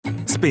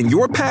spin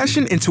your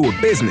passion into a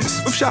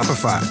business with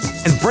Shopify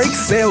and break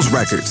sales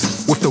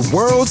records with the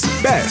world's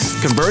best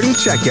converting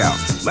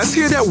checkout. Let's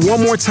hear that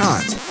one more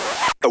time.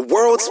 The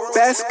world's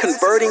best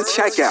converting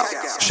checkout.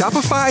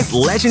 Shopify's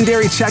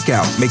legendary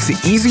checkout makes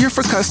it easier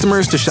for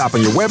customers to shop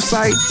on your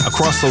website,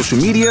 across social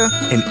media,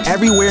 and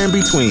everywhere in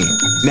between.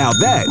 Now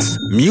that's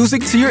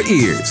music to your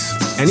ears.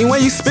 Any way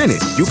you spin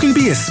it, you can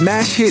be a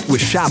smash hit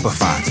with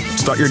Shopify.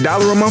 Start your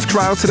 $1 a month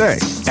trial today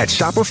at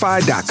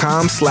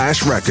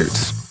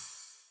shopify.com/records.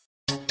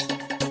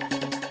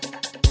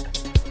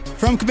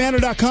 From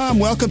Commander.com,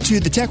 welcome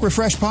to the Tech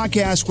Refresh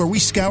podcast, where we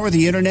scour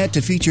the internet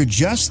to feature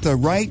just the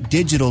right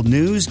digital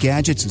news,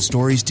 gadgets, and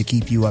stories to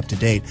keep you up to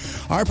date.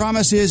 Our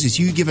promise is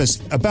you give us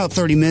about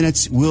 30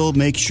 minutes, we'll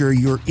make sure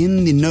you're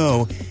in the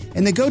know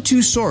and the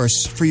go-to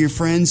source for your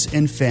friends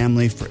and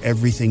family for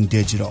everything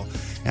digital.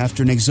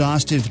 After an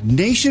exhaustive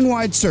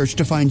nationwide search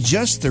to find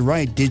just the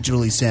right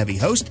digitally savvy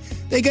host,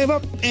 they gave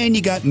up, and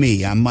you got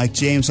me. I'm Mike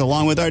James,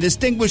 along with our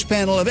distinguished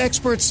panel of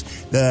experts,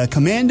 the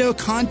Commando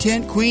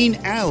content queen,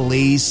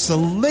 Allie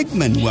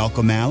Seligman.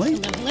 Welcome, Allie.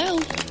 Hello.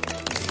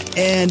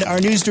 And our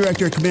news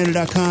director at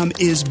Commando.com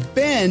is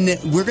Ben.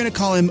 We're going to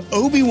call him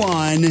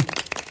Obi-Wan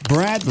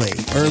Bradley.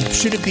 Or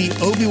should it be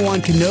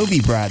Obi-Wan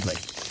Kenobi Bradley?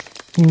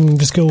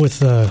 Just go with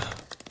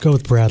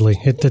Bradley.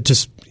 It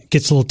just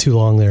gets a little too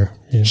long there.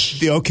 Yeah.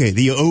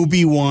 The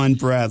Obi-Wan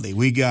Bradley.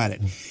 We got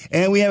it.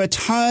 And we have a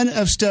ton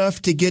of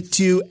stuff to get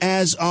to.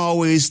 As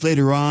always,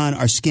 later on,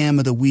 our scam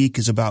of the week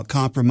is about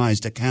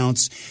compromised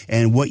accounts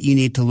and what you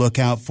need to look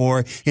out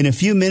for. In a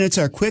few minutes,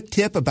 our quick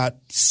tip about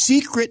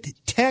secret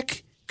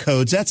tech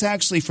codes. That's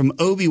actually from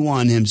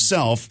Obi-Wan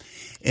himself.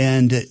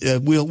 And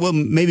we'll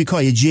maybe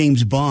call you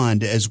James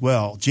Bond as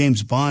well.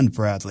 James Bond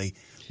Bradley.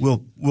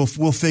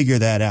 We'll figure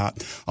that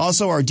out.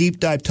 Also, our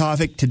deep dive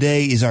topic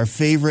today is our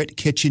favorite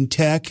kitchen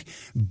tech.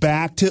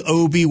 Back to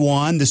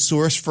Obi-Wan, the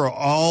source for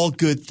all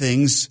good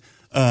things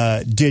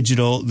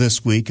digital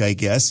this week, I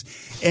guess.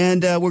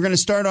 And we're going to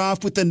start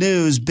off with the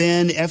news.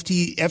 Ben,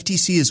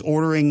 FTC is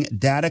ordering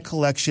data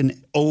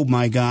collection. Oh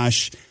my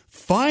gosh!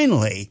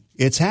 Finally,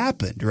 it's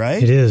happened,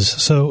 right? It is.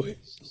 So,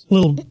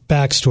 little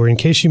backstory in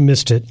case you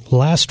missed it.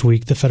 Last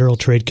week, the Federal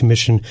Trade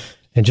Commission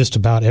and just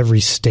about every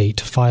state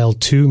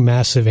filed 2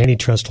 massive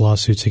antitrust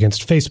lawsuits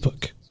against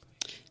Facebook.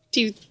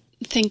 Do you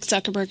think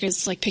Zuckerberg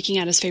is picking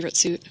out his favorite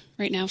suit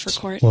right now for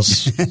court? Well,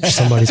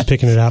 somebody's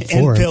picking it out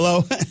for him.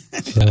 Pillow.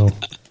 So,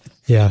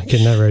 yeah,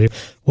 getting that ready.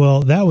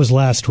 Well, that was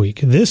last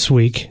week. This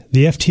week,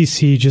 the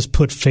FTC just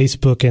put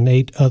Facebook and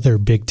 8 other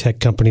big tech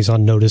companies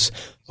on notice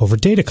over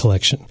data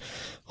collection.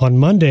 On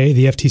Monday,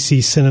 the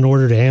FTC sent an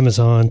order to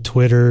Amazon,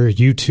 Twitter,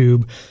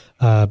 YouTube,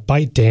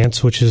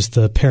 ByteDance, which is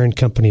the parent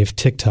company of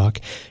TikTok.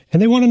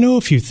 And they want to know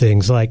a few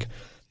things like,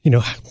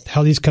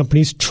 how these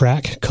companies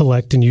track,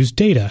 collect, and use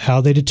data, how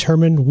they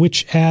determine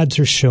which ads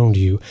are shown to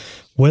you,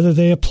 whether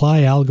they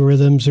apply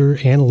algorithms or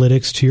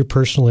analytics to your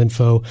personal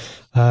info,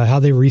 how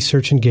they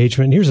research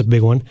engagement. And here's a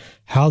big one,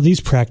 how these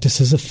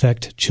practices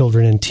affect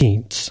children and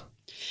teens.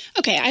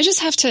 Okay, I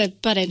just have to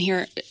butt in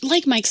here.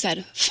 Like Mike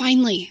said,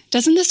 finally,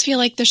 doesn't this feel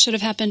like this should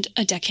have happened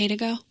a decade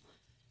ago?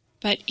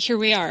 But here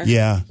we are.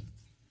 Yeah.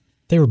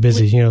 They were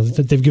busy.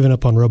 They've given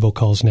up on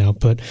robocalls now.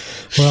 But,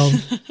 well,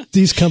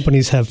 these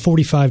companies have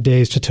 45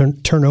 days to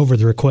turn over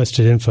the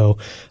requested info.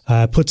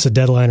 Puts a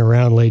deadline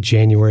around late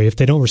January. If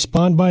they don't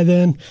respond by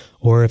then,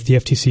 or if the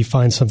FTC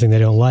finds something they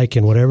don't like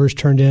and whatever's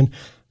turned in,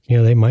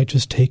 they might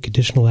just take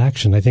additional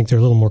action. I think they're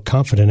a little more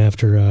confident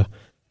after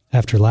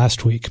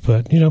last week.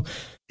 But,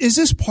 Is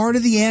this part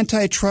of the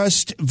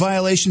antitrust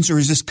violations, or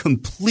is this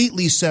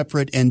completely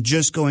separate and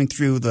just going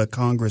through the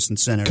Congress and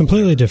Senate?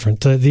 Completely different.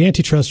 The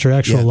antitrust are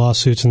actual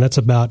lawsuits, and that's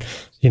about,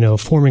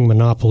 forming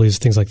monopolies,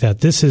 things like that.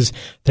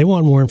 They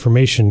want more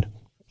information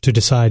to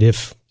decide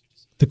if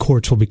the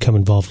courts will become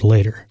involved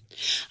later.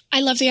 I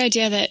love the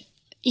idea that,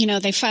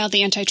 they filed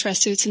the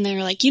antitrust suits and they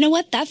were like, you know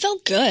what? That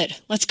felt good.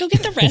 Let's go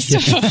get the rest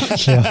of them.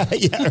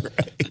 Yeah,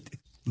 right.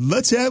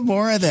 Let's have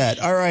more of that.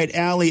 All right,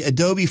 Allie,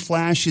 Adobe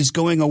Flash is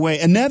going away.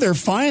 Another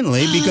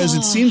finally, because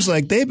it seems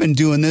like they've been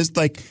doing this,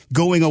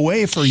 going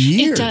away for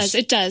years.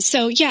 It does.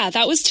 So, yeah,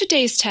 that was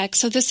today's tech.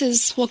 So this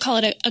is, we'll call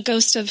it a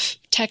ghost of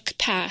tech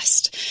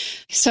past.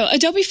 So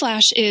Adobe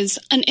Flash is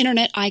an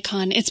internet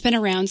icon. It's been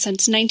around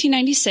since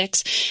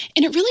 1996,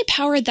 and it really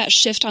powered that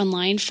shift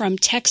online from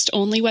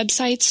text-only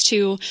websites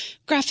to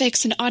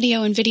graphics and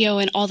audio and video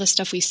and all the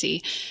stuff we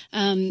see.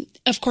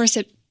 Of course,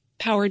 it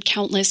powered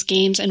countless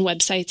games and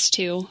websites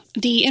too.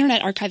 The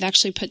Internet Archive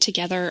actually put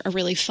together a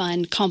really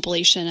fun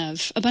compilation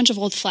of a bunch of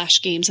old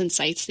Flash games and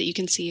sites that you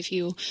can see if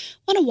you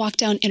want to walk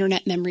down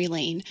internet memory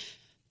lane.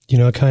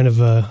 I kind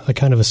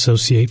of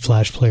associate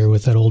Flash Player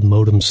with that old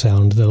modem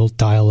sound, that old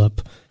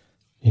dial-up,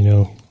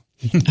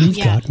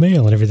 you've got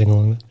mail and everything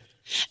along that.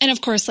 And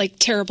of course,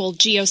 terrible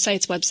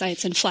geosites,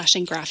 websites, and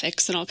flashing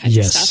graphics and all kinds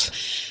of stuff.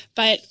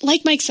 But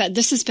like Mike said,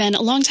 this has been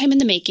a long time in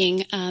the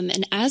making.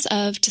 And as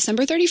of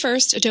December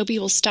 31st, Adobe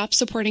will stop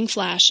supporting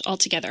Flash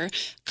altogether.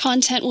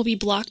 Content will be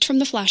blocked from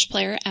the Flash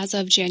Player as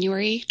of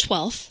January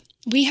 12th.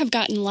 We have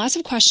gotten lots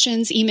of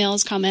questions,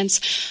 emails, comments.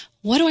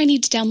 what do I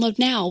need to download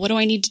now? What do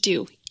I need to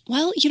do?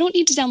 Well, you don't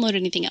need to download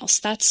anything else.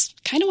 That's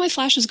kind of why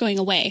Flash is going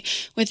away.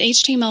 With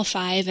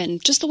HTML5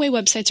 and just the way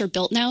websites are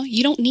built now,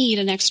 you don't need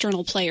an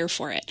external player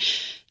for it.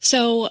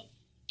 So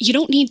you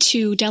don't need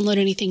to download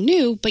anything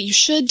new, but you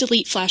should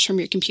delete Flash from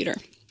your computer.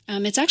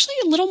 It's actually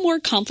a little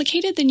more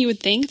complicated than you would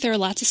think. There are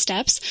lots of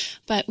steps,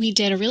 but we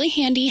did a really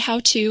handy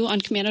how-to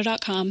on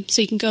commando.com, so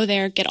you can go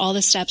there, get all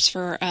the steps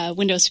for a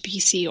Windows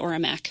PC or a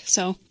Mac.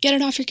 So get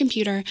it off your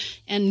computer,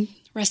 and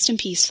rest in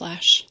peace,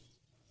 Flash.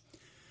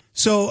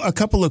 So a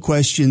couple of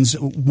questions.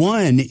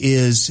 One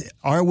is,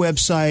 our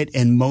website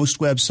and most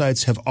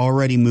websites have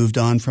already moved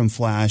on from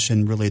Flash,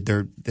 and really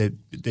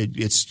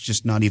it's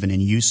just not even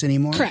in use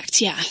anymore? Correct,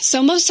 yeah.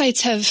 So most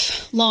sites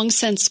have long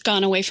since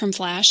gone away from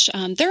Flash.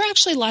 There are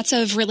actually lots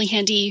of really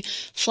handy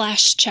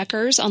Flash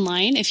checkers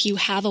online. If you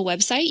have a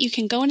website, you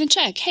can go in and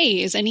check,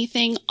 hey, is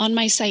anything on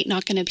my site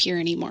not going to appear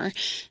anymore?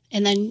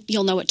 And then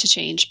you'll know what to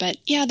change. But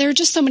yeah, there are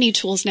just so many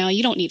tools now.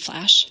 You don't need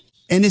Flash.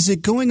 And is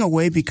it going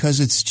away because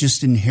it's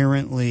just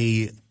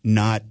inherently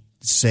not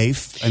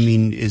safe? I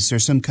mean, is there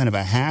some kind of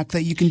a hack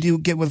that you can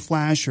get with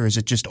Flash, or is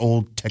it just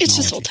old technology? It's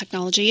just old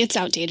technology. It's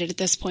outdated at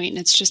this point, and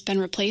it's just been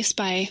replaced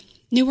by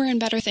newer and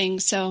better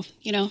things. So,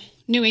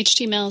 new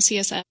HTML,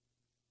 CSS.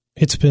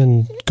 It's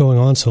been going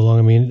on so long.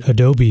 I mean,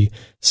 Adobe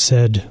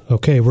said,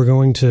 okay,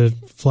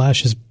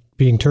 Flash is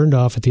being turned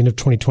off at the end of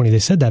 2020. They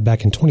said that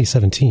back in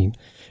 2017.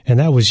 And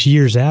that was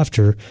years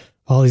after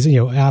all these,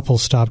 Apple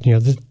stopped,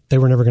 they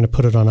were never going to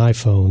put it on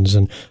iPhones,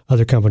 and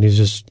other companies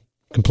just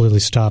completely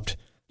stopped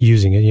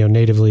using it.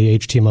 Natively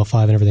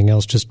HTML5 and everything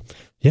else just,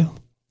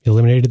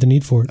 eliminated the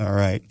need for it. All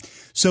right.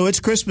 So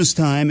it's Christmas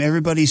time.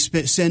 Everybody's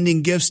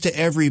sending gifts to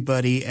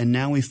everybody, and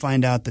now we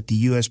find out that the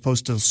U.S.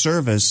 Postal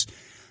Service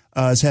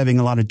is having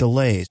a lot of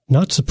delays.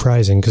 Not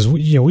surprising, because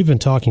we've been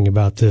talking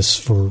about this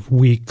for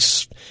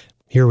weeks.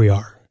 Here we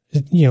are.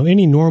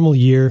 Any normal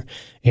year,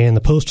 and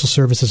the Postal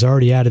Service has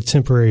already added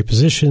temporary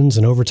positions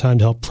and overtime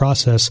to help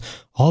process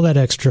all that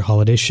extra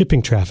holiday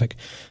shipping traffic.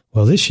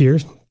 Well, this year,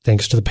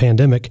 thanks to the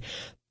pandemic,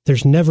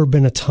 there's never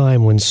been a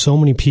time when so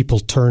many people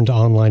turned to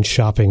online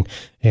shopping,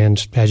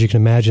 and as you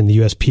can imagine, the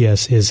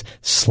USPS is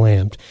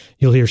slammed.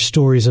 You'll hear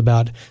stories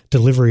about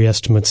delivery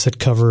estimates that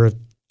cover a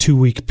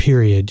 2-week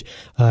period,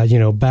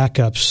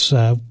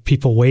 backups,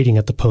 people waiting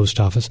at the post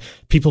office,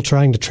 people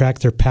trying to track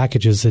their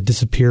packages that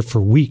disappear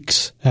for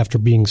weeks after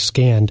being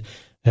scanned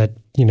at,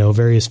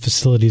 various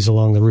facilities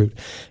along the route.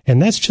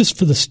 And that's just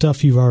for the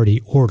stuff you've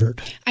already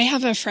ordered. I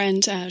have a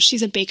friend,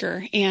 she's a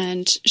baker,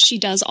 and she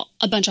does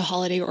a bunch of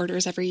holiday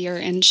orders every year.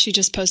 And she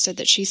just posted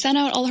that she sent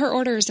out all her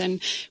orders,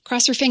 and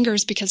cross her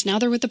fingers because now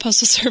they're with the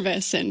Postal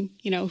Service, and,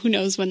 who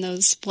knows when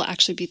those will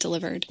actually be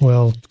delivered.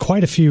 Well,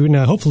 quite a few.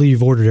 Now, hopefully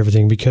you've ordered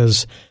everything,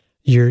 because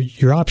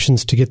your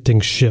options to get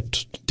things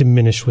shipped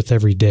diminish with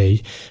every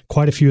day.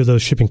 Quite a few of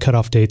those shipping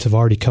cutoff dates have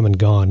already come and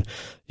gone.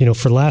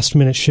 For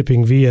last-minute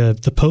shipping via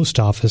the post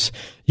office,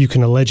 you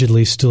can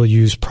allegedly still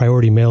use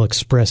Priority Mail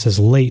Express as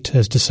late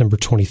as December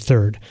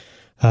 23rd.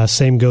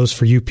 Same goes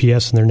for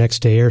UPS and their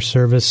next-day air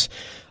service.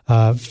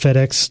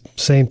 FedEx,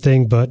 same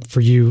thing, but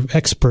for you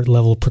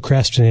expert-level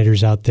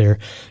procrastinators out there,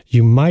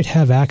 you might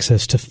have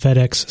access to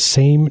FedEx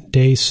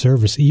same-day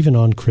service even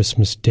on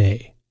Christmas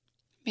Day.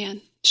 Man.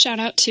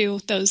 Shout out to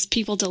those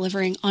people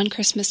delivering on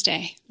Christmas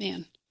Day.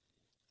 Man,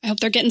 I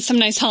hope they're getting some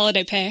nice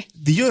holiday pay.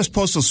 The U.S.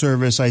 Postal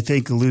Service, I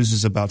think,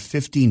 loses about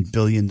 $15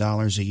 billion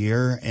a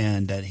year,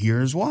 and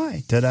here's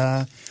why.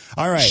 Ta-da.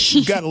 All right,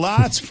 we've got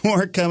lots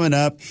more coming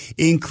up,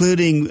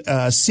 including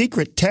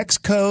secret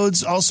text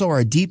codes, also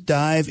our deep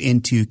dive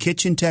into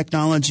kitchen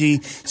technology,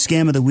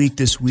 scam of the week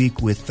this week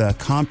with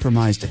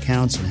compromised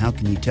accounts, and how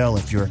can you tell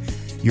if your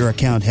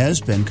account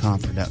has been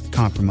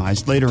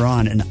compromised. Later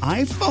on, an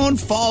iPhone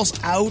falls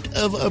out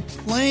of a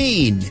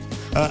plane.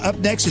 Up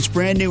next, it's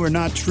Brand New or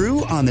Not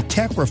True on the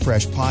Tech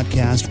Refresh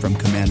podcast from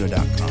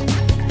commando.com.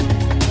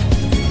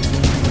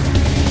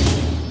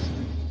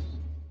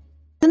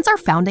 Since our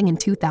founding in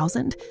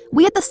 2000,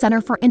 we at the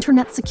Center for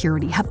Internet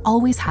Security have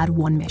always had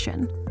one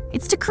mission.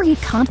 It's to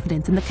create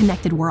confidence in the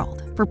connected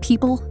world for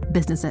people,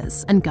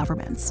 businesses, and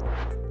governments.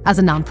 As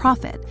a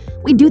nonprofit,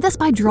 we do this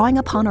by drawing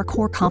upon our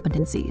core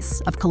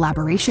competencies of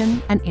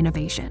collaboration and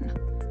innovation.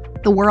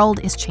 The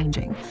world is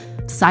changing,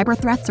 cyber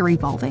threats are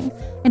evolving,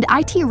 and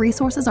IT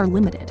resources are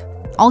limited.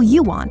 All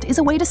you want is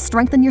a way to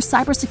strengthen your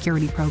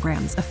cybersecurity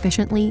programs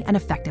efficiently and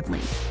effectively.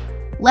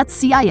 Let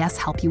CIS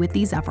help you with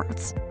these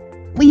efforts.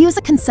 We use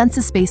a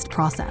consensus-based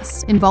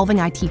process involving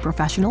IT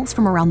professionals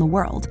from around the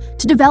world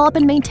to develop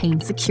and maintain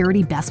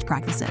security best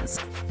practices.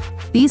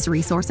 These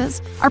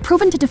resources are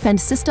proven to defend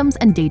systems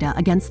and data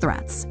against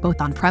threats, both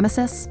on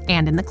premises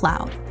and in the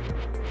cloud.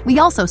 We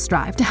also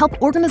strive to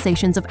help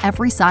organizations of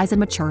every size and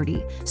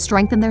maturity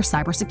strengthen their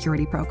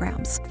cybersecurity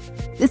programs.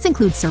 This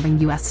includes serving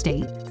U.S.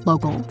 state,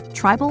 local,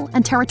 tribal,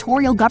 and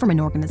territorial government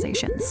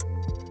organizations.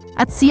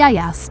 At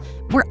CIS,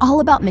 we're all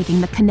about making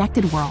the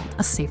connected world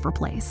a safer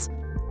place.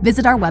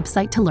 Visit our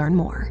website to learn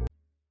more.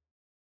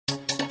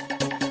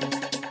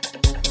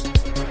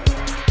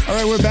 All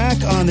right, we're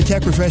back on the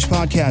Tech Refresh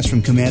podcast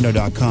from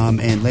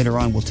Commando.com, and later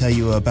on we'll tell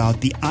you about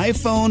the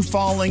iPhone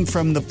falling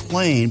from the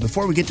plane.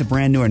 Before we get to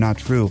brand new or not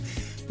true,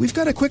 we've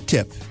got a quick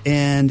tip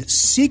and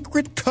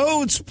secret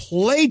codes.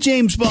 Play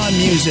James Bond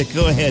music.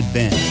 Go ahead,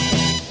 Ben.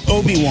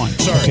 Obi-Wan,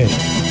 sorry. Okay,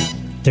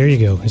 there you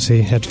go. See,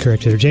 I have to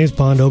correct it there. James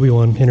Bond,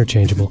 Obi-Wan,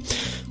 interchangeable.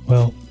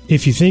 Well,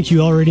 if you think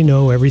you already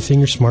know everything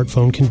your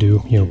smartphone can do,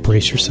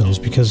 brace yourselves,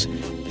 because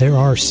there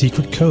are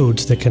secret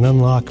codes that can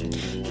unlock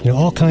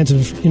all kinds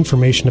of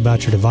information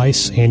about your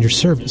device and your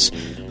service.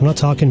 I'm not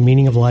talking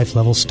meaning of life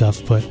level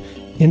stuff, but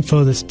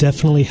info that's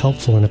definitely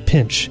helpful in a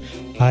pinch.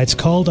 It's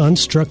called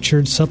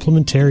unstructured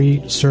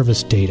supplementary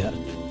service data.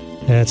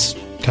 That's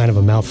kind of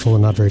a mouthful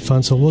and not very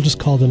fun, so we'll just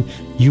call them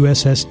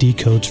USSD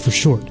codes for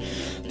short.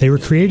 They were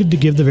created to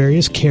give the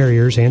various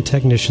carriers and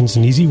technicians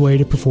an easy way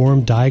to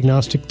perform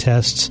diagnostic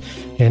tests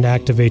and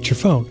activate your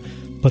phone.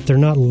 But they're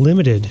not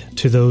limited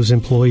to those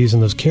employees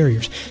and those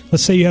carriers.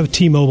 Let's say you have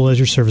T-Mobile as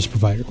your service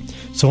provider.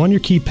 So on your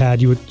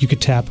keypad, you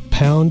could tap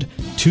pound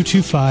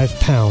 225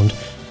 pound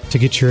to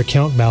get your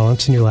account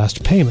balance and your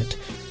last payment.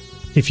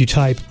 If you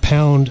type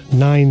pound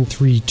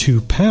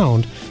 932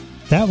 pound,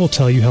 that will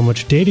tell you how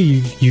much data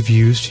you've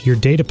used, your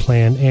data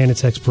plan, and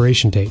its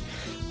expiration date.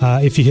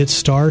 If you hit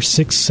star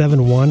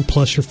 671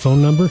 plus your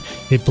phone number,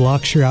 it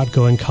blocks your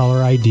outgoing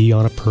caller ID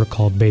on a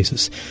per-call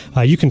basis.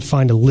 You can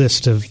find a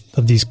list of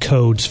these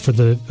codes for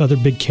the other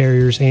big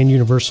carriers and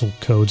universal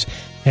codes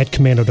at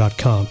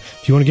Commando.com.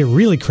 If you want to get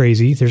really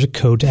crazy, there's a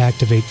code to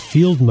activate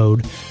field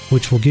mode,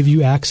 which will give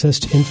you access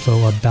to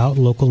info about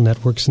local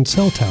networks and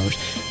cell towers.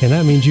 And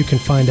that means you can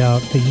find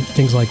out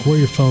things like where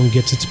your phone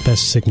gets its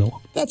best signal.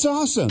 That's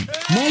awesome.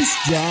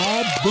 Nice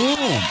job,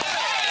 Ben.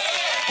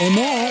 And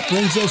that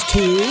brings us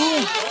to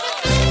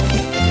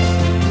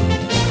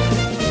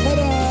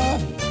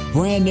ta-da!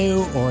 Brand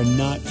new or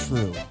not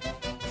true.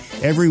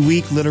 Every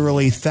week,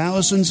 literally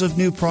thousands of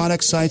new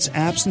products, sites,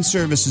 apps, and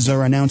services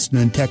are announced in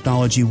the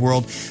technology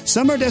world.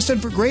 Some are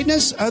destined for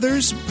greatness,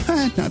 others,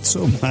 not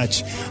so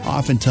much.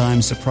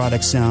 Oftentimes, the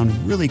products sound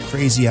really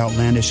crazy,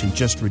 outlandish, and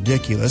just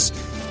ridiculous.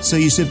 So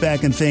you sit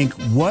back and think,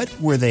 what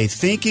were they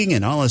thinking?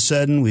 And all of a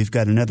sudden, we've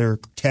got another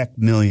tech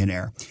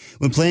millionaire.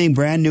 When playing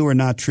Brand New or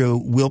Not True,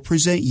 we'll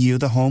present you,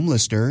 the home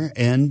listener,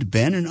 and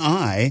Ben and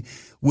I,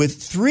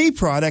 with 3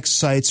 products,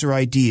 sites, or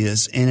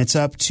ideas, and it's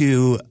up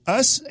to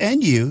us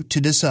and you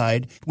to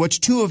decide which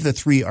 2 of the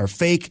 3 are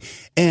fake,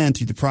 and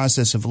through the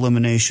process of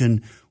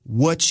elimination,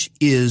 which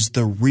is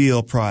the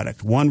real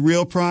product. 1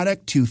 real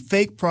product, 2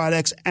 fake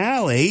products.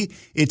 Allie,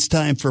 it's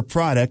time for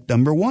product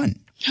number 1.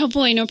 Oh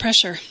boy, no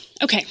pressure.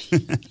 Okay,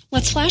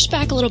 let's flash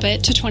back a little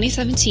bit to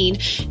 2017.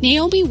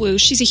 Naomi Wu,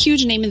 she's a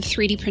huge name in the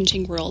 3D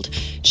printing world.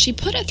 She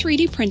put a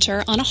 3D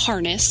printer on a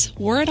harness,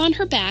 wore it on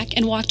her back,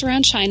 and walked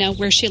around China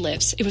where she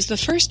lives. It was the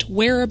first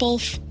wearable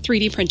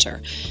 3D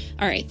printer.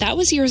 All right, that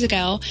was years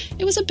ago.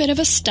 It was a bit of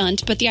a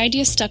stunt, but the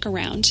idea stuck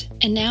around.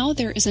 And now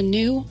there is a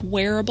new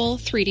wearable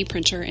 3D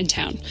printer in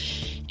town.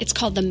 It's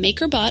called the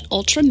MakerBot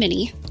Ultra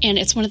Mini, and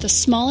it's one of the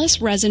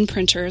smallest resin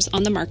printers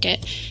on the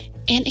market,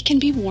 and it can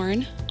be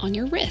worn on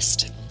your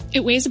wrist.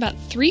 It weighs about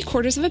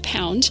 3/4 of a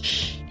pound,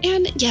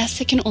 and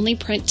yes, it can only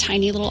print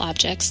tiny little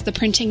objects. The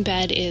printing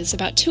bed is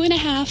about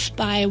 2.5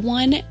 by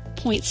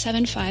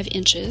 1.75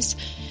 inches.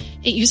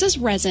 It uses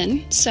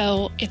resin,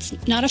 so it's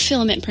not a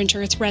filament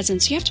printer, it's resin.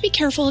 So you have to be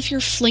careful if you're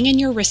flinging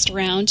your wrist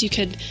around. You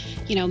could,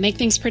 make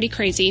things pretty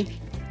crazy.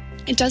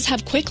 It does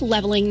have quick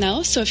leveling,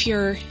 though, so if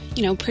you're,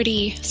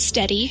 pretty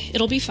steady,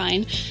 it'll be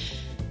fine.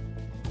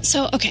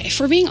 So, okay, if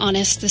we're being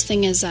honest, this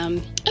thing is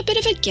a bit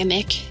of a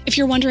gimmick. If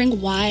you're wondering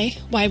why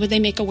would they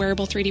make a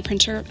wearable 3D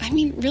printer? I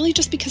mean, really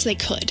just because they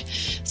could.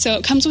 So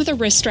it comes with a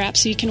wrist strap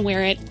so you can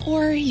wear it,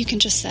 or you can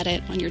just set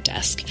it on your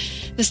desk.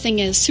 This thing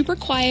is super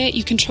quiet.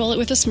 You control it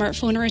with a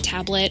smartphone or a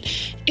tablet.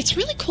 It's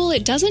really cool.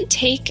 It doesn't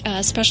take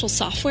special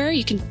software.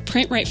 You can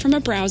print right from a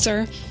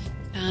browser.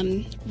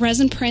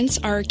 Resin prints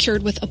are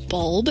cured with a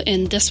bulb,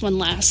 and this one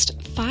lasts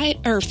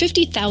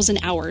 50,000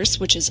 hours,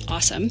 which is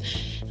awesome.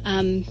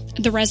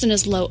 The resin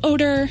is low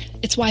odor,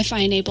 it's Wi-Fi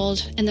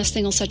enabled, and this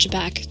thing will set you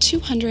back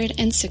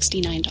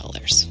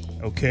 $269.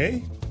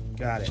 Okay,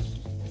 got it.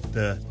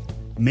 The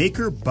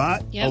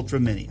MakerBot Ultra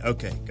Mini.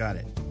 Okay, got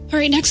it. All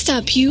right, next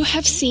up, you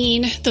have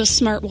seen those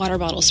smart water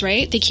bottles,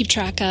 right? They keep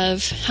track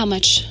of how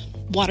much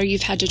water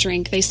you've had to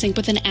drink. They sync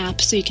with an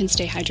app so you can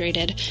stay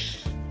hydrated.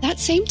 That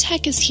same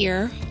tech is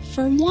here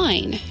for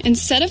wine.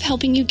 Instead of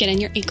helping you get in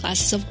your 8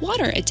 glasses of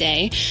water a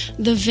day,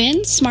 the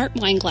Vin Smart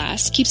Wine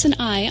Glass keeps an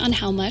eye on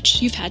how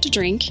much you've had to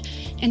drink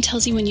and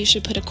tells you when you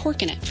should put a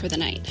cork in it for the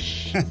night.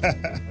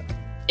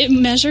 It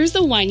measures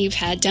the wine you've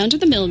had down to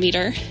the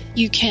millimeter.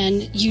 You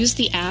can use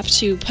the app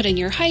to put in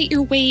your height,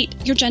 your weight,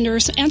 your gender,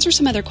 answer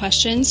some other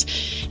questions,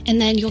 and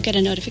then you'll get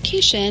a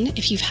notification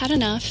if you've had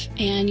enough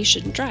and you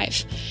shouldn't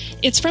drive.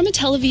 It's from a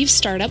Tel Aviv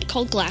startup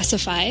called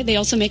Glassify. They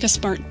also make a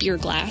smart beer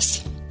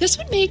glass. This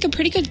would make a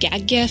pretty good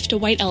gag gift, a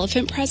white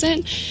elephant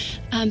present.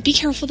 Be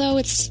careful, though.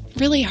 It's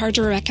really hard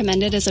to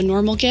recommend it as a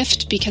normal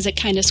gift because it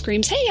kind of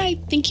screams, hey, I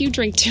think you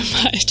drink too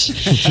much.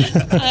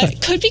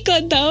 It could be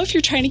good, though, if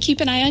you're trying to keep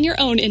an eye on your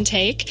own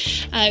intake.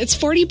 It's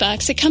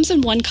 $40. It comes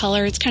in one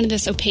color. It's kind of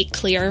this opaque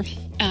clear.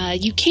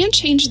 You can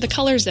change the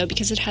colors, though,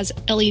 because it has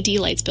LED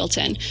lights built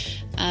in.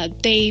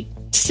 They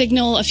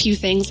signal a few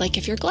things, like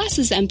if your glass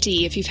is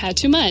empty, if you've had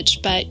too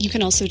much, but you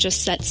can also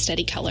just set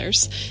steady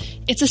colors.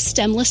 It's a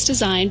stemless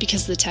design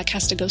because the tech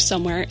has to go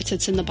somewhere. It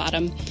sits in the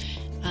bottom.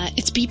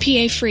 It's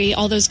BPA free,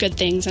 all those good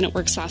things, and it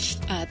works off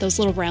those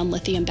little round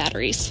lithium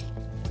batteries.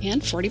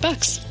 And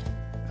 $40.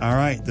 All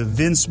right, the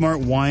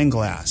VinSmart wine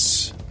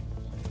glass.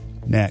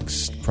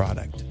 Next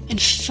product. And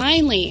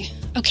finally,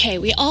 okay,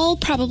 we all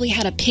probably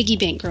had a piggy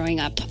bank growing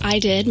up. I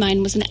did.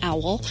 Mine was an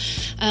owl.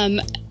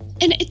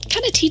 And it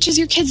kind of teaches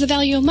your kids the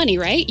value of money,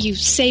 right? You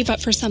save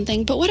up for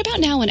something. But what about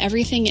now when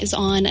everything is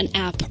on an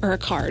app or a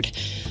card?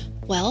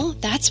 Well,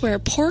 that's where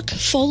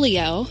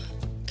Porkfolio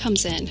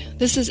comes in.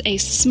 This is a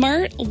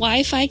smart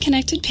Wi-Fi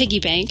connected piggy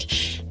bank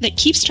that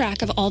keeps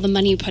track of all the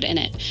money you put in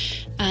it.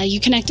 You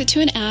connect it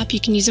to an app.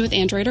 You can use it with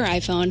Android or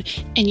iPhone,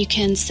 and you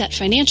can set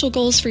financial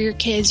goals for your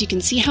kids. You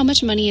can see how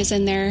much money is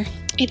in there.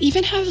 It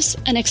even has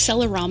an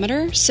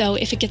accelerometer, so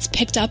if it gets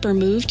picked up or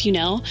moved,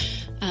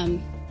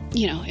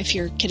 if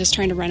your kid is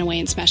trying to run away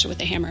and smash it with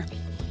a hammer.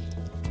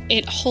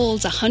 It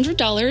holds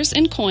 $100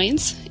 in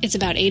coins. It's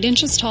about 8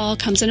 inches tall,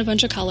 comes in a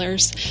bunch of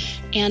colors,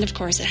 and of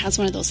course it has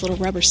one of those little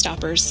rubber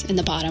stoppers in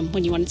the bottom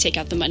when you want to take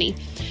out the money.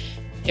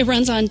 It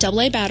runs on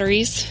AA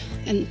batteries,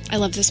 and I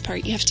love this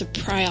part. You have to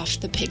pry off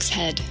the pig's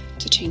head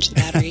to change the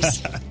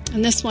batteries.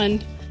 And this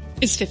one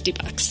is $50.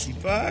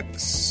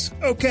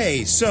 $50.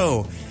 Okay,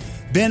 so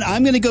Ben,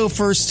 I'm going to go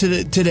first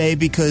today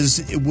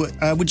because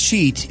I would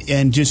cheat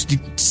and just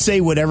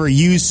say whatever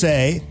you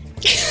say.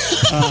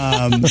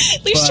 At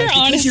least you're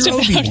honest you're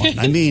about Obi-Wan. it.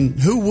 I mean,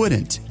 who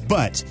wouldn't?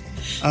 But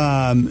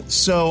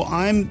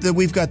so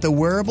we've got the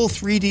wearable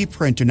 3D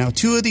printer. Now,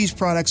 2 of these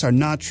products are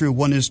not true.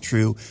 One is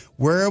true.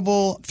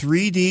 Wearable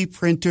 3D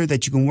printer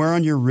that you can wear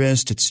on your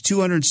wrist. It's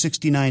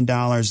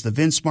 $269. The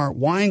VinSmart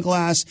wine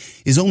glass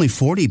is only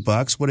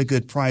 $40. What a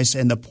good price.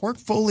 And the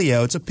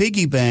Porkfolio, it's a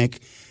piggy bank.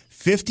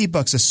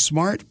 $50, a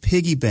smart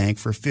piggy bank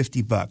for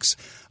 $50.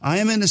 I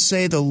am going to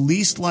say the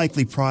least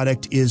likely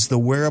product is the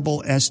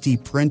wearable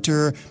SD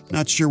printer.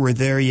 Not sure we're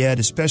there yet,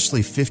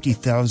 especially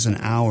 50,000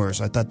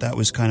 hours. I thought that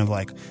was kind of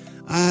like,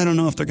 I don't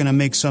know if they're going to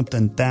make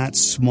something that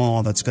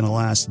small that's going to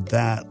last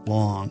that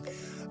long.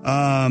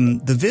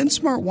 The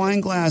VinSmart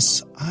wine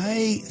glass,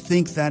 I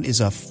think that is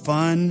a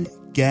fun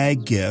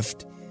gag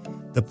gift.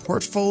 The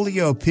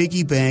Porkfolio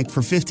piggy bank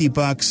for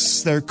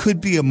 $50, there could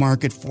be a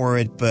market for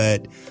it,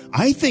 but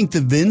I think the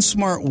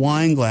VinSmart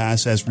wine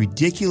glass, as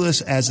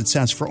ridiculous as it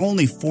sounds, for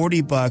only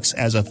 $40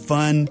 as a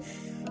fun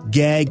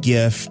gag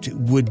gift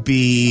would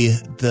be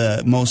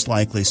the most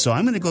likely. So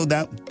I'm going to go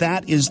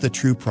that is the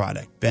true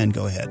product. Ben,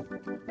 go ahead.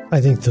 I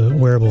think the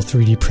wearable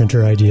 3D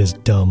printer idea is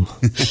dumb.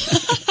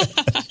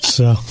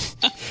 So,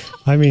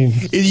 I mean,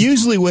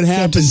 usually what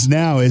happens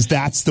now is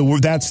that's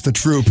the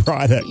true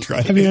product,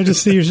 right? I mean, I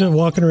just see you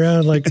walking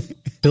around like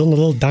building a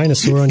little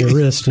dinosaur on your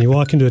wrist, and you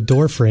walk into a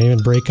door frame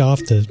and break off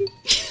the,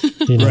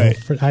 right.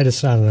 I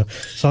don't know.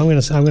 So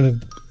I'm gonna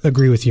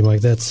agree with you,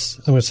 Mike. I'm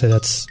gonna say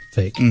that's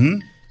fake. Mm-hmm.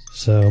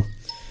 So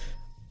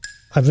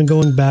I've been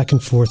going back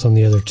and forth on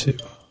the other two,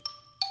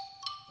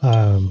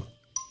 the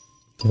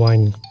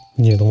wine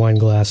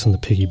glass and the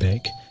piggy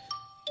bank,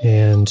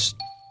 and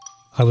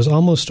I was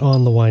almost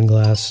on the wine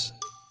glass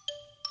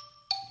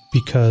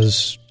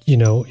because,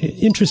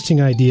 interesting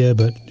idea,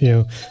 but,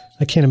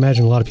 I can't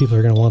imagine a lot of people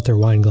are going to want their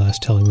wine glass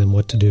telling them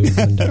what to do.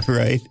 And,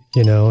 right.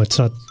 It's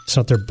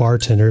not their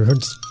bartender.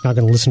 It's not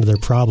going to listen to their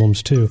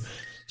problems too.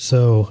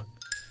 So,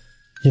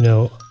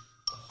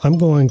 I'm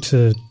going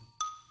to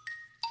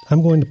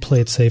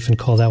play it safe and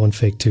call that one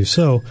fake too.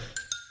 So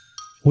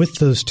with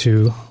those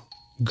two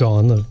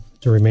gone, the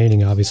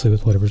remaining, obviously,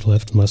 with whatever's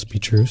left must be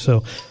true.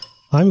 So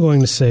I'm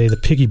going to say the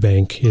piggy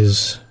bank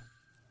is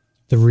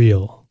the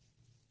real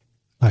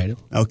item.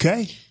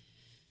 Okay.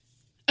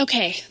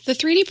 The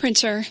 3D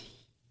printer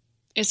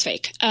is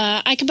fake.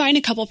 I combined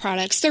a couple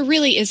products. There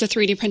really is a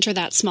 3D printer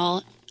that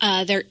small.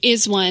 There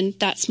is one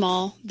that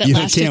small that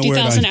lasts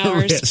 50,000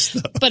 hours, wrist,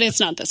 but it's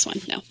not this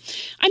one. No.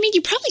 I mean,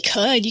 you probably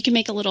could. You can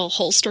make a little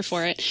holster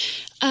for it.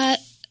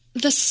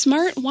 The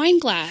smart wine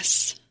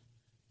glass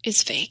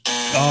is fake.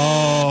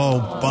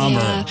 Oh, bummer.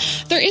 Yeah.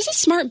 There is a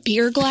smart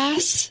beer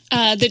glass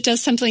that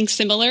does something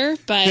similar,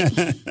 but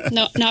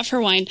no, not for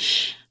wine.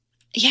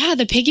 Yeah,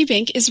 the piggy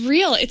bank is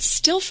real. It's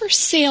still for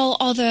sale,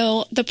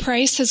 although the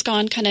price has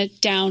gone kind of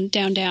down.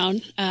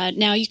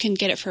 Now you can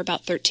get it for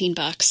about $13.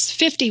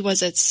 $50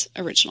 was its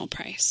original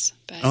price.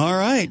 But. All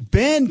right.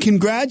 Ben,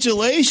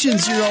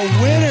 congratulations. You're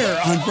a winner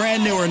on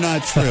Brand New or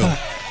Not True.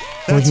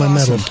 That's my awesome.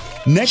 medal.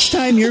 Next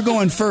time you're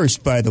going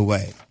first, by the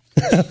way.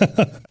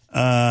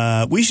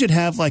 We should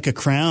have like a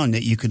crown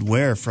that you could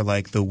wear for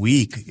like the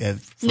week.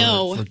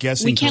 For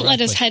guessing we can't correctly. let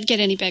his head get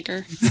any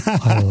bigger.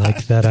 I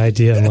like that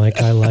idea,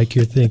 Mike. I like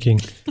your thinking.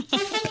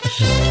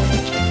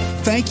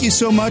 Thank you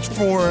so much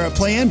for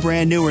playing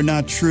Brand New or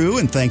Not True,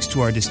 and thanks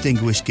to our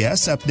distinguished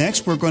guests. Up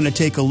next, we're going to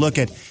take a look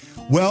at,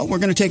 we're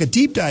going to take a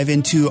deep dive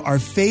into our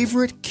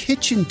favorite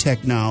kitchen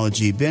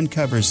technology. Ben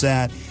covers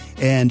that.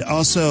 And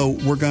also,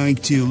 we're going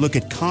to look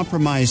at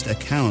compromised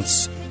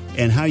accounts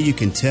and how you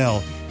can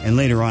tell. And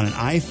later on, an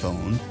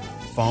iPhone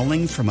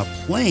falling from a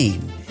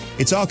plane.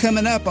 It's all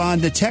coming up on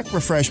the Tech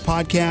Refresh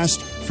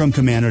podcast from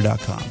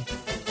Commando.com.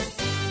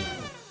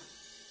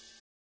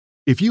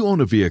 If you own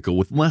a vehicle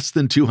with less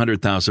than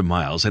 200,000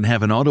 miles and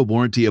have an auto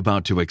warranty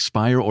about to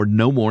expire or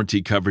no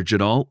warranty coverage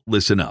at all,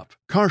 listen up.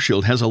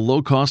 CarShield has a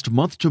low-cost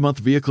month-to-month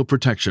vehicle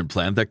protection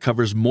plan that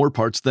covers more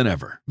parts than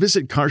ever.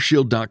 Visit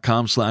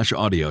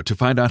carshield.com/audio to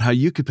find out how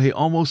you could pay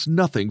almost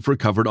nothing for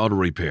covered auto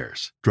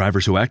repairs.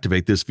 Drivers who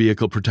activate this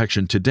vehicle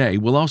protection today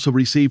will also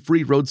receive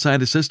free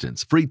roadside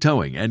assistance, free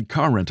towing, and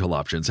car rental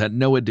options at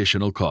no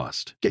additional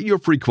cost. Get your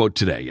free quote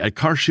today at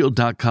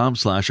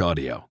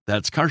carshield.com/audio.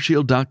 That's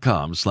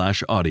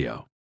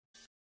carshield.com/audio.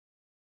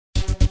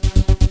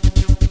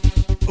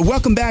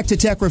 Welcome back to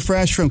Tech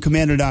Refresh from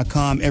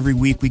Commando.com. Every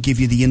week we give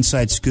you the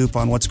inside scoop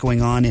on what's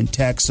going on in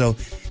tech, so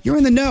you're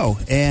in the know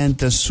and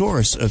the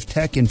source of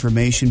tech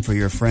information for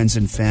your friends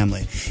and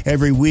family.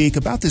 Every week,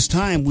 about this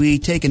time, we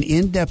take an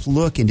in-depth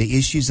look into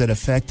issues that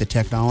affect the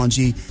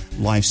technology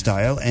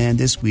lifestyle, and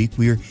this week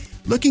we're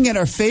looking at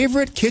our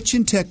favorite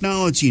kitchen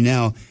technology.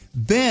 Now,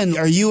 Ben,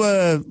 are you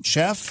a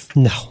chef?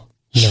 No.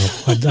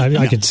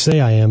 I could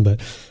say I am, but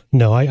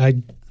no,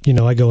 I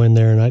go in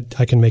there and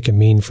I can make a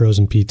mean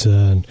frozen pizza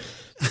and,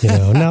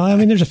 no, I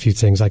mean, there's a few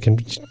things I can,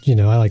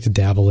 I like to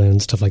dabble in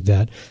and stuff like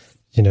that.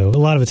 A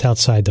lot of it's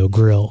outside though,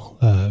 grill,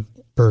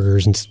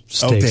 burgers and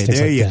steaks. Okay, things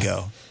there like you that.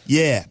 go.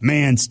 Yeah,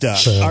 man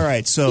stuff. All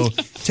right, so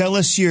tell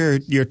us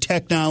your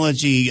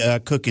technology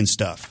cooking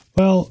stuff.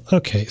 Well,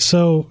 okay,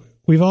 so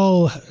a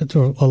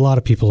lot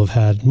of people have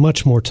had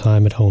much more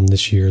time at home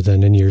this year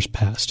than in years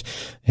past.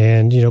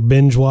 And,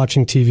 binge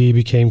watching TV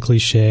became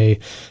cliche.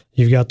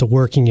 You've got the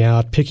working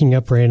out, picking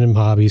up random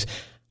hobbies.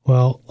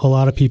 Well, a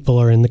lot of people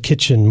are in the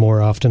kitchen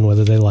more often,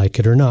 whether they like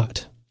it or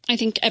not. I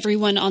think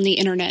everyone on the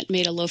internet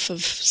made a loaf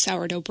of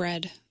sourdough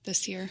bread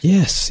this year.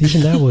 Yes,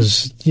 even that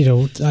was,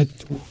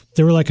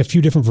 there were like a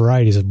few different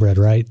varieties of bread,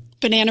 right?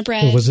 Banana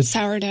bread, was it?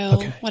 Sourdough.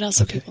 Okay. What else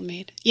have people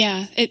made?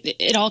 Yeah,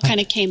 it all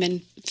kind of came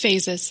in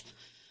phases.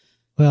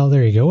 Well,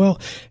 there you go. Well,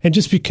 and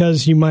just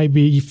because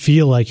you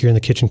feel like you're in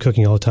the kitchen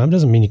cooking all the time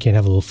doesn't mean you can't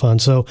have a little fun.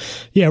 So,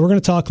 yeah, we're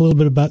going to talk a little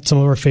bit about some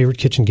of our favorite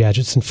kitchen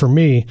gadgets. And for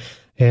me,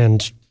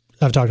 and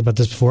I've talked about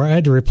this before, I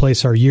had to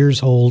replace our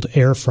years-old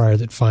air fryer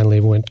that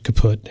finally went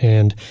kaput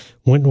and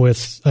went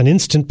with an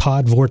Instant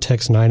Pot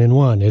Vortex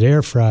 9-in-1. It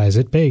air fries,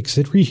 it bakes,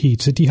 it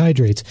reheats, it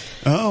dehydrates.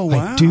 Oh,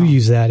 wow. I do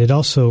use that. It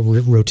also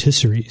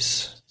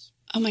rotisseries.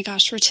 Oh, my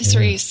gosh,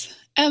 rotisseries.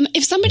 Yeah.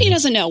 If somebody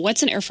doesn't know,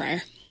 what's an air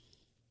fryer?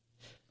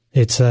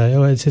 It's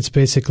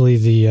basically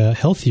the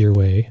healthier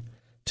way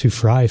to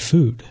fry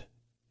food.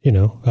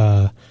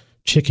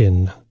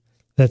 Chicken,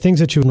 the things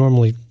that you would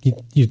normally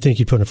you'd think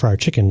you'd put in a fryer: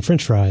 chicken,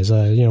 French fries,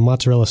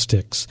 mozzarella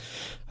sticks.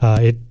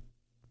 I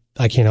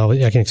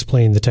can't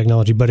explain the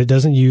technology, but it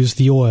doesn't use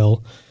the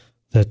oil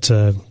that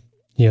that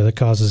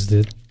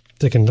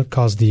can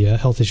cause the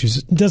health issues.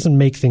 It doesn't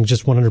make things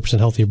just 100%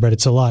 healthier, but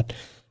it's a lot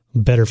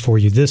better for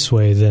you this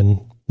way than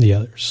the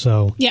others.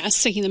 So yeah,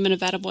 sticking them in a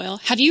vat of oil.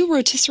 Have you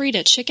rotisseried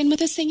a chicken with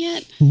this thing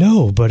yet?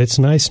 No, but it's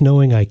nice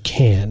knowing I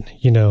can.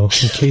 In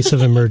case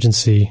of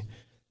emergency.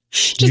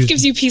 Just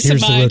gives you peace of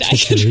mind.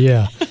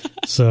 Yeah.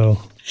 So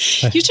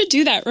you should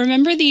do that.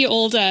 Remember the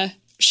old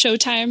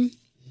Showtime?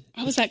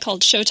 What was that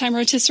called? Showtime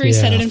rotisserie?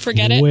 Set it and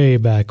forget it. Way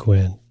back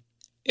when.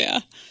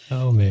 Yeah.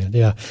 Oh man.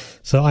 Yeah.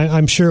 So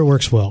I'm sure it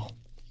works well.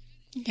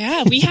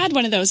 Yeah, we had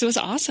one of those. It was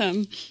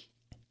awesome.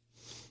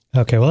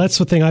 Okay. Well, that's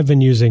the thing I've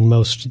been using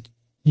most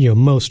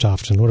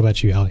often. What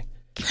about you, Allie?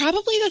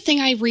 Probably the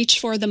thing I reach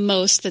for the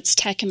most that's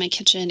tech in my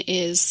kitchen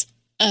is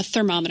a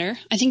thermometer.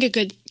 I think a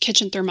good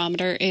kitchen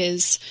thermometer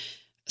is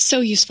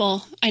so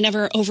useful. I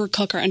never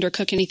overcook or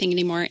undercook anything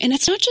anymore. And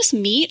it's not just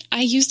meat.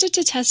 I used it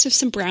to test if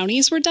some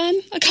brownies were done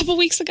a couple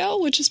weeks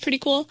ago, which is pretty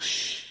cool.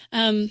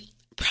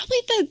 Probably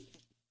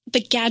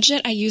the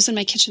gadget I use in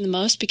my kitchen the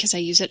most, because I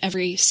use it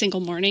every single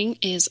morning,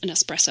 is an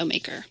espresso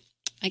maker.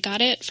 I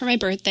got it for my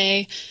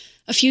birthday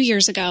a few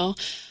years ago.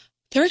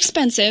 They're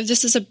expensive.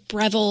 This is a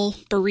Breville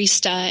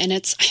Barista, and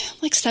it's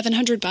like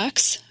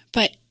 $700.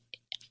 But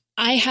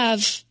I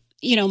have,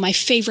 my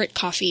favorite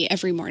coffee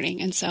every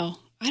morning, and so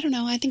I don't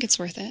know. I think it's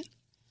worth it.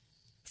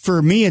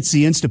 For me, it's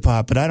the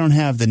Instapot, but I don't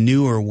have the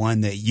newer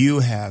one that you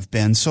have,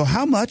 Ben. So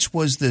how much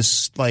was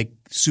this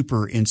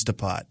super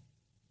Instapot?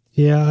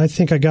 Yeah, I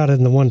think I got it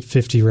in the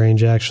 $150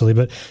 range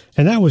actually,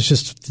 and that was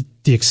just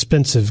the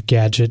expensive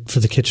gadget for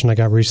the kitchen I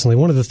got recently.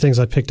 One of the things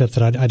I picked up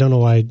that I don't know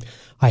why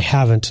I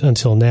haven't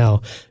until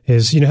now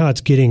is, how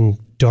it's getting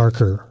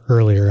darker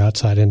earlier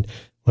outside, and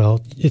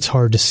Well, it's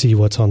hard to see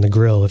what's on the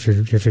grill if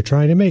you're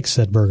trying to make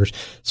said burgers.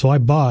 So I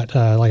bought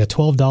like a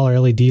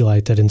 $12 LED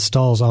light that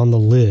installs on the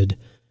lid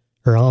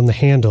or on the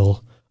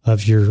handle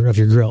of your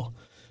grill.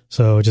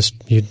 So just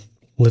you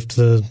lift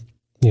the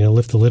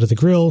lid of the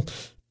grill,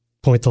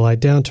 point the light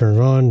down, turn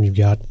it on. You've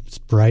got this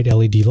bright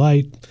LED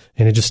light,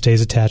 and it just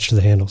stays attached to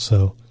the handle.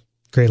 So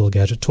great little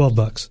gadget,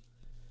 $12.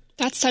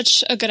 That's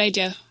such a good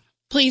idea.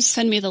 Please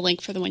send me the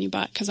link for the one you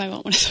bought because I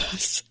want one of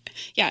those.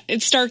 Yeah,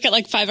 it's dark at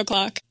like 5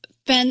 o'clock.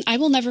 Ben, I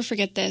will never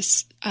forget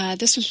this.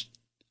 This was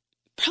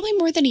probably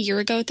more than a year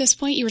ago at this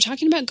point. You were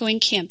talking about going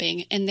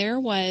camping, and there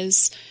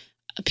was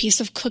a piece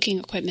of cooking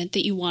equipment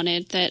that you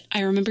wanted that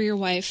I remember your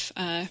wife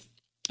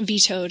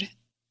vetoed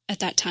at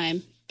that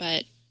time.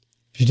 But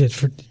you did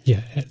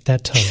at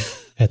that time.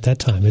 At that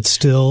time,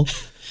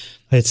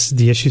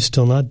 the issue's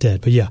still not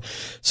dead. But yeah,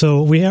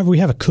 so we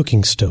have a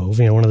cooking stove.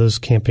 One of those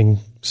camping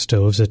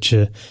stoves that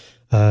you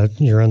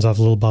runs off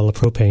a little bottle of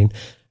propane.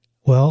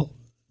 Well,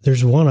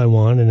 there's one I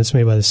want, and it's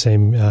made by the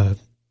same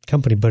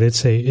company, but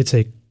it's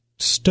a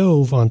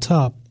stove on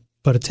top,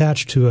 but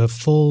attached to not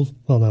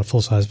a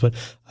full size, but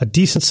a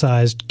decent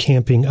sized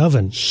camping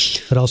oven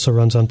that also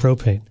runs on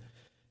propane.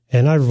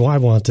 And I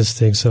want this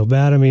thing so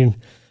bad. I mean,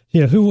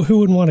 who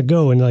wouldn't want to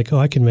go and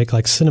I can make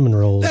like cinnamon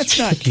rolls? That's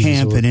not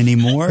camping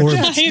anymore. Or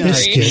That's not camping.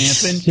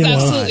 It's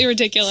absolutely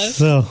ridiculous.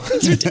 So.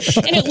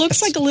 And it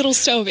looks like a little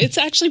stove. It's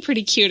actually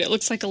pretty cute. It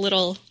looks like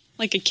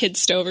a kid's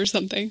stove or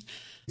something.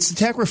 It's the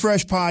Tech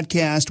Refresh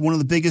podcast. One of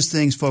the biggest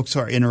things folks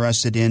are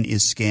interested in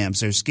is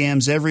scams. There's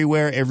scams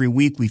everywhere. Every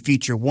week we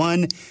feature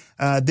one.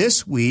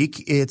 This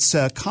week it's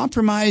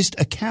compromised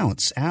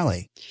accounts.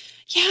 Allie.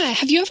 Yeah.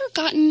 Have you ever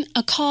gotten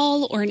a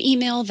call or an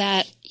email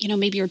that,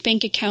 maybe your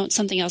bank account,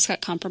 something else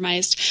got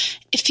compromised?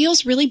 It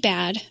feels really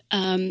bad.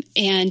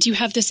 And you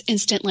have this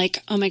instant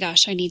like, oh my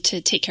gosh, I need to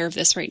take care of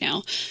this right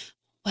now.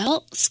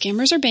 Well,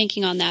 scammers are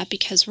banking on that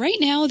because right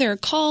now there are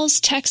calls,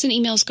 texts, and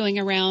emails going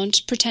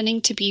around pretending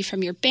to be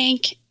from your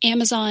bank,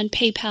 Amazon,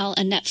 PayPal,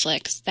 and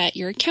Netflix that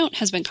your account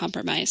has been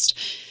compromised.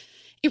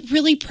 It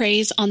really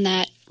preys on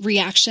that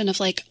reaction of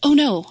like, oh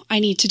no, I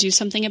need to do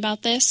something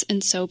about this.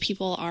 And so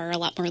people are a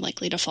lot more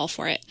likely to fall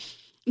for it.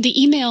 The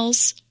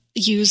emails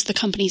use the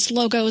company's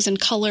logos and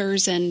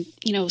colors and,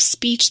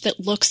 speech that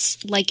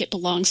looks like it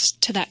belongs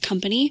to that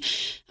company.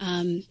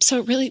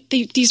 So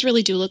these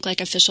really do look like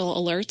official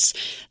alerts.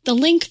 The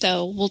link,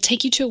 though, will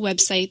take you to a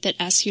website that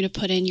asks you to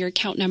put in your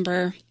account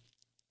number,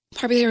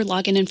 probably your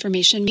login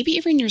information, maybe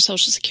even your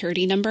social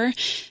security number,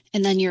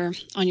 and then you're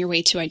on your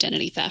way to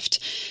identity theft.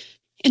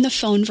 In the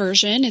phone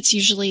version, it's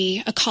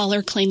usually a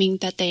caller claiming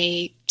that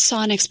they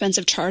saw an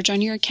expensive charge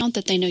on your account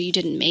that they know you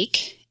didn't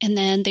make, and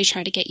then they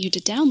try to get you to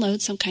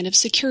download some kind of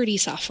security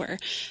software.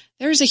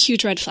 There's a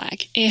huge red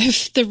flag.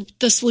 If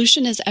the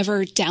solution is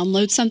ever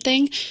download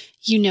something,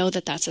 you know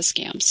that that's a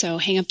scam. So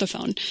hang up the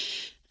phone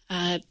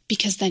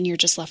because then you're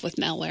just left with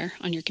malware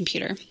on your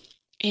computer.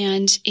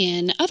 And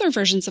in other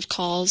versions of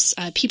calls,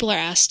 people are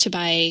asked to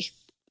buy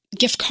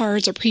gift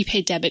cards or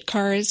prepaid debit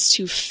cards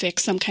to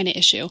fix some kind of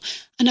issue.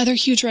 Another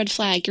huge red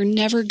flag. You're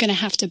never going to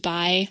have to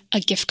buy a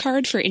gift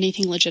card for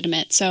anything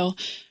legitimate. So,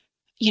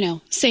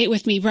 say it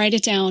with me, write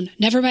it down.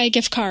 Never buy a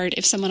gift card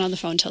if someone on the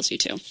phone tells you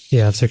to.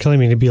 Yeah, if they're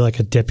claiming to be like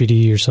a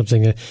deputy or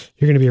something, you're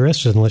going to be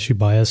arrested unless you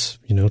buy us,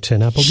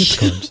 10 Apple gift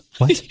cards.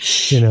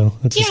 What? Yeah.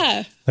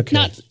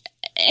 Okay.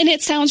 And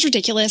it sounds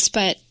ridiculous,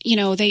 but,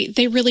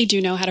 they really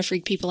do know how to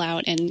freak people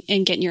out and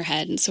get in your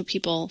head. And so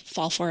people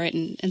fall for it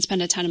and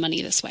spend a ton of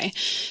money this way.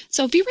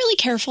 So be really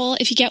careful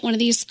if you get one of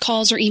these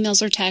calls or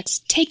emails or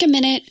texts. Take a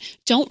minute.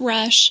 Don't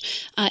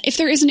rush. If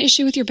there is an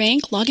issue with your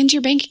bank, log into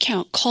your bank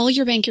account. Call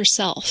your bank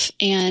yourself,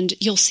 and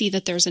you'll see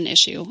that there's an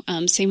issue.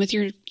 Same with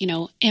your,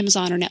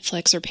 Amazon or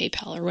Netflix or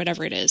PayPal or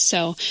whatever it is.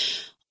 So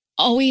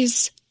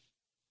always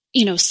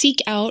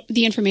seek out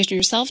the information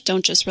yourself.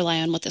 Don't just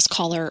rely on what this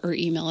caller or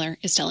emailer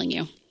is telling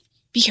you.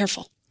 Be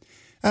careful.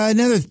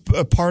 Another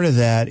part of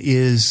that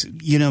is,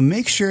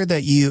 make sure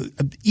that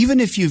even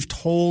if you've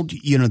told,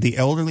 the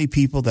elderly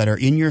people that are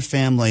in your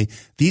family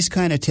these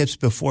kind of tips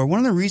before, one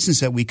of the reasons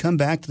that we come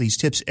back to these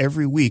tips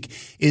every week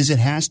is it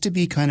has to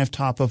be kind of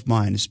top of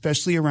mind,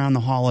 especially around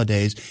the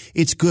holidays.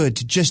 It's good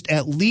to just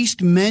at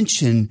least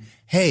mention,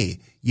 hey,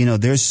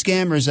 there's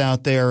scammers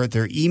out there.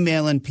 They're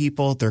emailing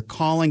people. They're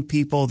calling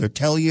people. They're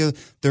telling you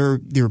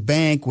their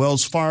bank,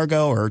 Wells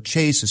Fargo or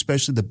Chase,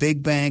 especially the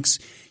big banks.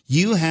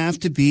 You have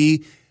to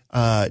be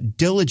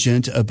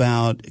diligent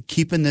about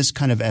keeping this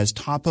kind of as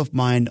top of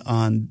mind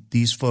on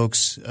these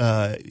folks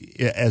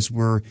as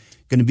we're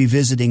going to be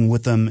visiting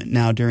with them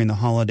now during the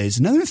holidays.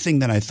 Another thing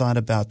that I thought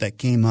about that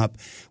came up,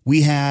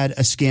 we had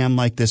a scam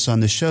like this on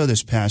the show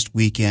this past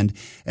weekend,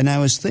 and I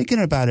was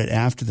thinking about it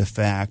after the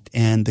fact,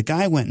 and the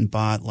guy went and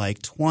bought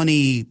like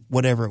 20,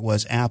 whatever it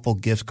was, Apple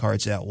gift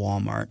cards at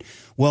Walmart.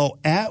 Well,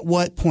 at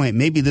what point,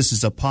 maybe this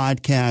is a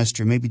podcast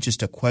or maybe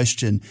just a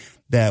question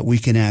that we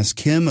can ask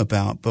him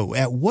about, but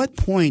at what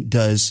point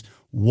does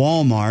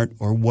Walmart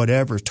or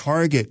whatever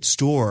Target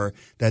store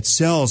that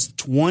sells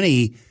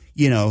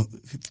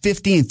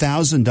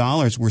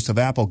 $15,000 worth of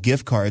Apple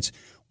gift cards,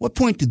 what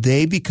point do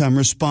they become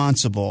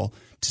responsible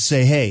to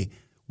say, hey,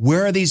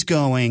 where are these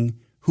going?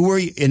 Who are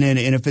you? And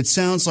if it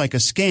sounds like a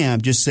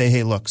scam, just say,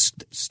 hey, look,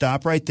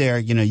 stop right there.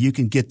 You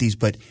can get these,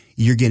 but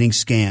you're getting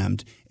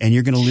scammed and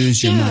you're going to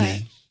lose your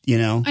money,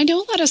 I know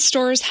a lot of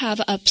stores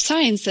have up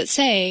signs that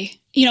say,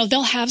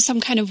 they'll have some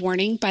kind of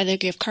warning by the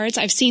gift cards.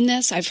 I've seen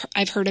this.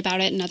 I've heard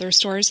about it in other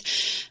stores.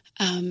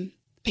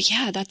 But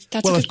yeah, that's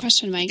a good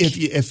question, Mike.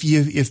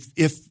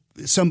 If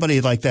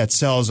somebody like that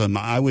sells them,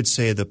 I would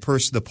say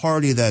the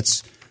party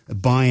that's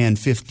buying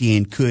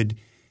 15 could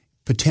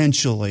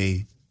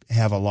potentially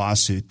have a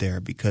lawsuit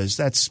there, because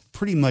that's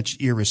pretty much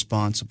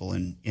irresponsible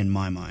in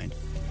my mind.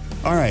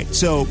 All right,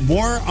 so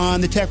more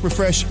on the Tech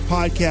Refresh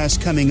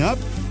podcast coming up,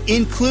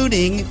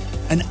 including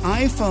an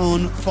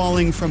iPhone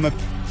falling from a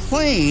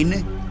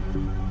plane.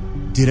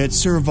 Did it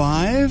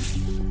survive?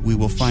 We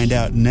will find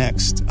out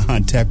next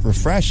on Tech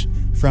Refresh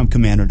from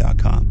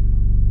Commander.com.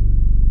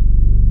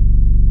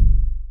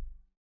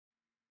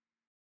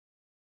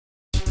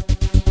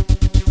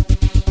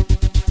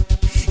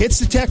 It's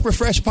the Tech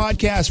Refresh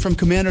podcast from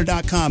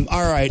Commander.com.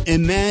 All right,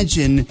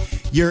 imagine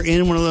you're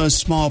in one of those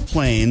small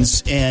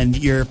planes and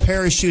you're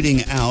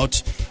parachuting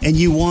out, and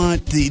you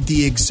want the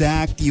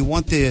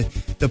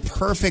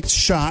perfect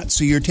shot,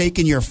 so you're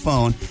taking your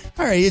phone.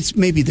 All right,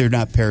 maybe they're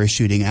not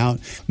parachuting out.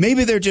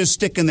 Maybe they're just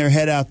sticking their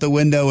head out the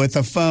window with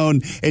a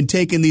phone and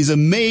taking these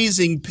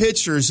amazing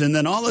pictures, and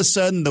then all of a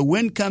sudden the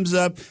wind comes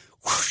up,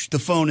 whoosh, the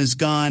phone is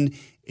gone.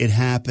 It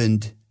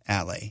happened,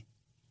 Allie.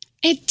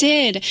 It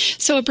did.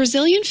 So a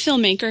Brazilian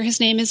filmmaker, his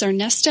name is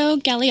Ernesto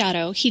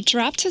Galeotto, he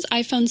dropped his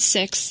iPhone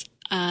 6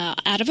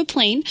 out of a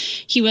plane.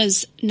 He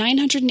was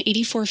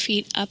 984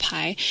 feet up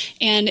high,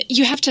 and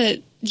you have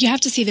to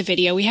see the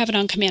video. We have it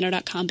on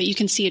Commander.com, but you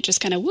can see it just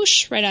kind of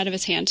whoosh right out of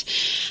his hand.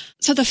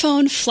 So the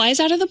phone flies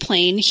out of the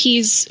plane.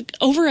 He's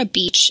over a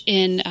beach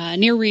in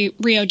near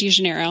Rio de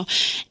Janeiro,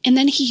 and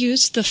then he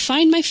used the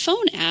Find My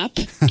Phone app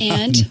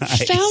and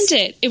found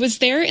it. It was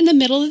there in the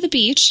middle of the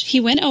beach.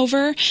 He went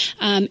over.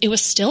 It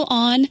was still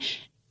on,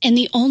 and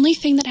the only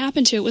thing that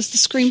happened to it was the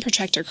screen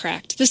protector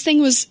cracked. This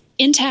thing was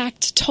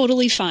intact,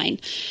 totally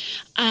fine.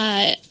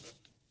 As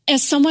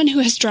someone who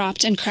has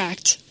dropped and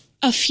cracked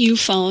a few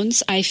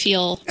phones, I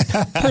feel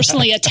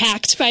personally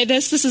attacked by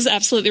this. This is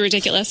absolutely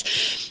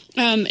ridiculous.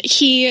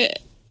 The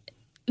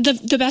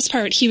best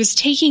part, he was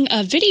taking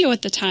a video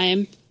at the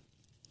time,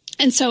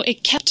 and so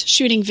it kept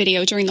shooting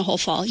video during the whole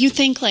fall. You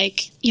think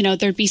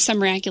there'd be some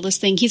miraculous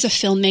thing. He's a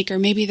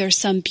filmmaker. Maybe there's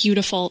some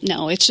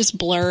no, it's just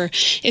blur.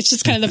 It's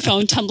just kind of the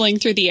phone tumbling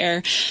through the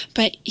air.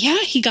 But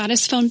yeah, he got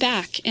his phone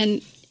back.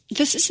 And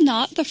this is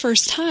not the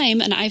first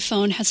time an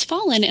iPhone has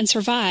fallen and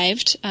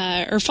survived,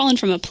 or fallen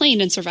from a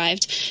plane and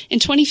survived. In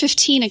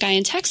 2015, a guy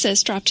in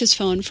Texas dropped his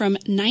phone from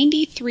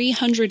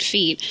 9,300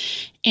 feet,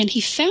 and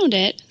he found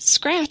it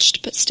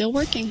scratched but still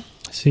working.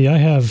 See, I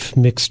have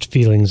mixed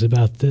feelings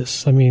about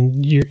this. I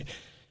mean,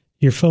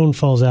 your phone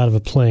falls out of a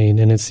plane,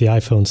 and it's the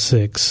iPhone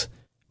 6.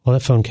 Well,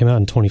 that phone came out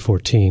in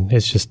 2014.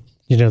 It's just,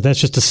 that's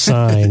just a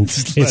sign.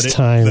 It's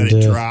time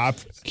to drop.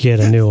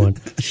 Get a new one.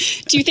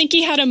 Do you think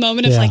he had a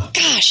moment of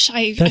gosh,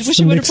 I wish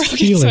I would have broken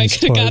it so I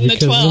could have gotten the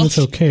 12? Then it's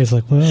okay. It's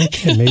like, well,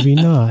 okay, maybe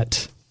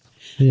not.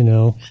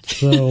 So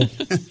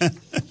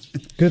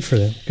good for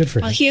them. Good for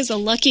him. Well, he is a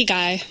lucky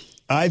guy.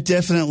 I've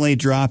definitely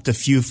dropped a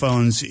few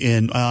phones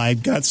in.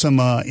 I've got some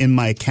in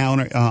my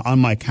counter on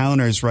my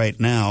counters right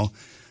now.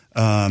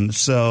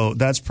 So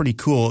that's pretty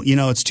cool.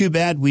 It's too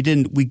bad we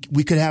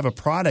could have a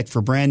product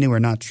for brand new or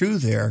not true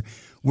there,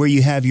 where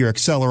you have your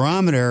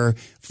accelerometer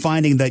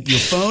finding that your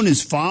phone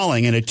is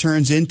falling and it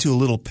turns into a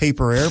little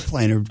paper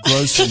airplane or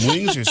grows some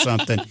wings or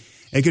something.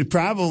 It could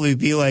probably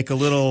be like a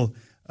little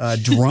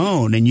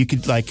drone, and you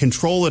could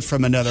control it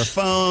from another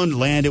phone,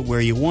 land it where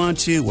you want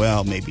to.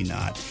 Well, maybe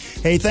not.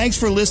 Hey, thanks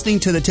for listening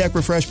to the Tech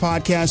Refresh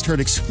podcast, heard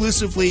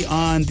exclusively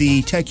on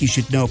the Tech You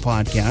Should Know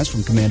podcast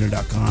from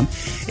Commander.com.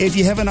 If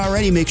you haven't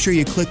already, make sure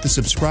you click the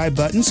subscribe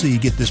button so you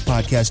get this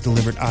podcast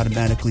delivered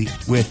automatically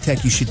with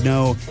Tech You Should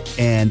Know,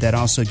 and that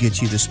also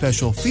gets you the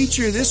special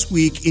feature this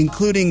week,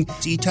 including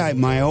Itai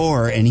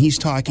Mayor, and he's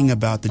talking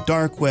about the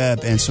dark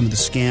web and some of the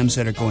scams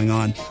that are going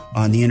on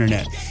the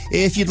internet.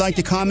 If you'd like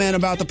to comment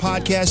about the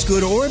podcast,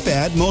 good or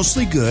bad,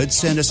 mostly good,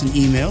 send us an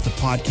email to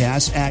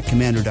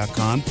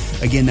podcast@commander.com.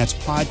 Again, that's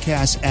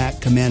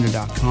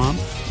podcast@commander.com.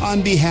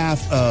 On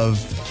behalf of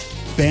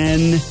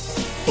Ben,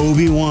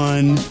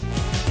 Obi-Wan,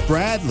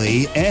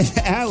 Bradley, and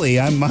Allie,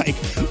 I'm Mike.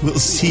 We'll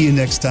see you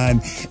next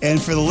time.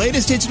 And for the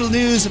latest digital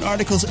news and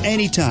articles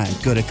anytime,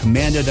 go to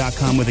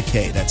Commander.com with a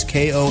K. That's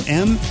Komando.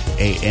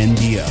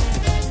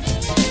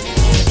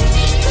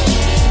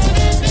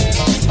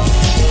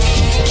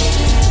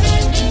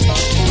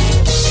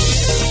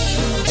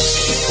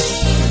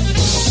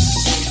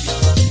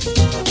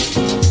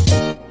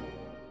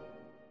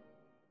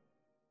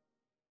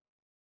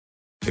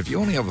 If you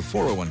only have a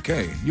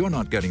 401k, you're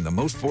not getting the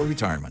most for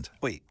retirement.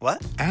 Wait,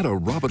 what? Add a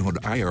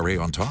Robinhood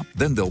IRA on top,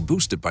 then they'll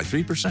boost it by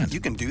 3%. You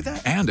can do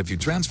that? And if you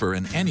transfer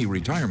in any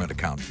retirement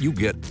account, you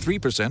get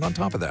 3% on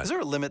top of that. Is there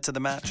a limit to the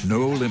match?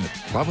 No limit.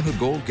 Robinhood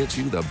Gold gets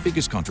you the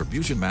biggest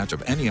contribution match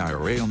of any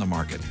IRA on the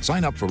market.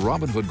 Sign up for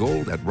Robinhood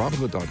Gold at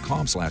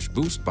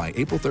Robinhood.com/boost by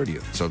April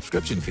 30th.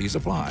 Subscription fees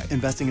apply.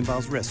 Investing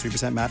involves risk.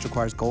 3% match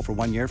requires gold for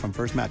 1 year from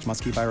first match.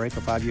 Must keep IRA for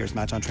 5 years.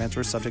 Match on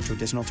transfers subject to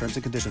additional terms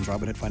and conditions.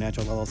 Robinhood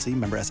Financial LLC,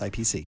 member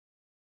SIPC.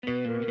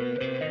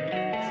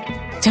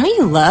 Don't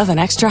you love an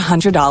extra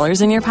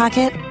 $100 in your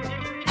pocket?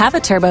 Have a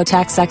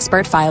TurboTax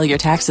expert file your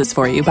taxes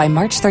for you by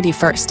March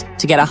 31st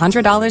to get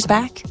 $100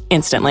 back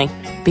instantly.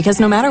 Because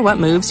no matter what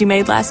moves you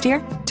made last year,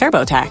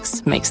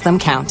 TurboTax makes them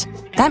count.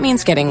 That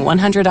means getting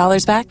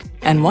 $100 back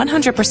and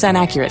 100%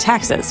 accurate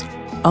taxes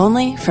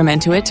only from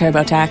Intuit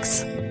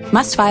TurboTax.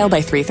 Must file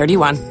by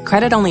 3/31.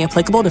 Credit only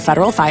applicable to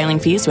federal filing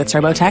fees with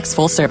TurboTax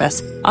full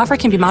service. Offer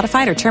can be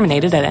modified or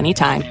terminated at any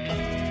time.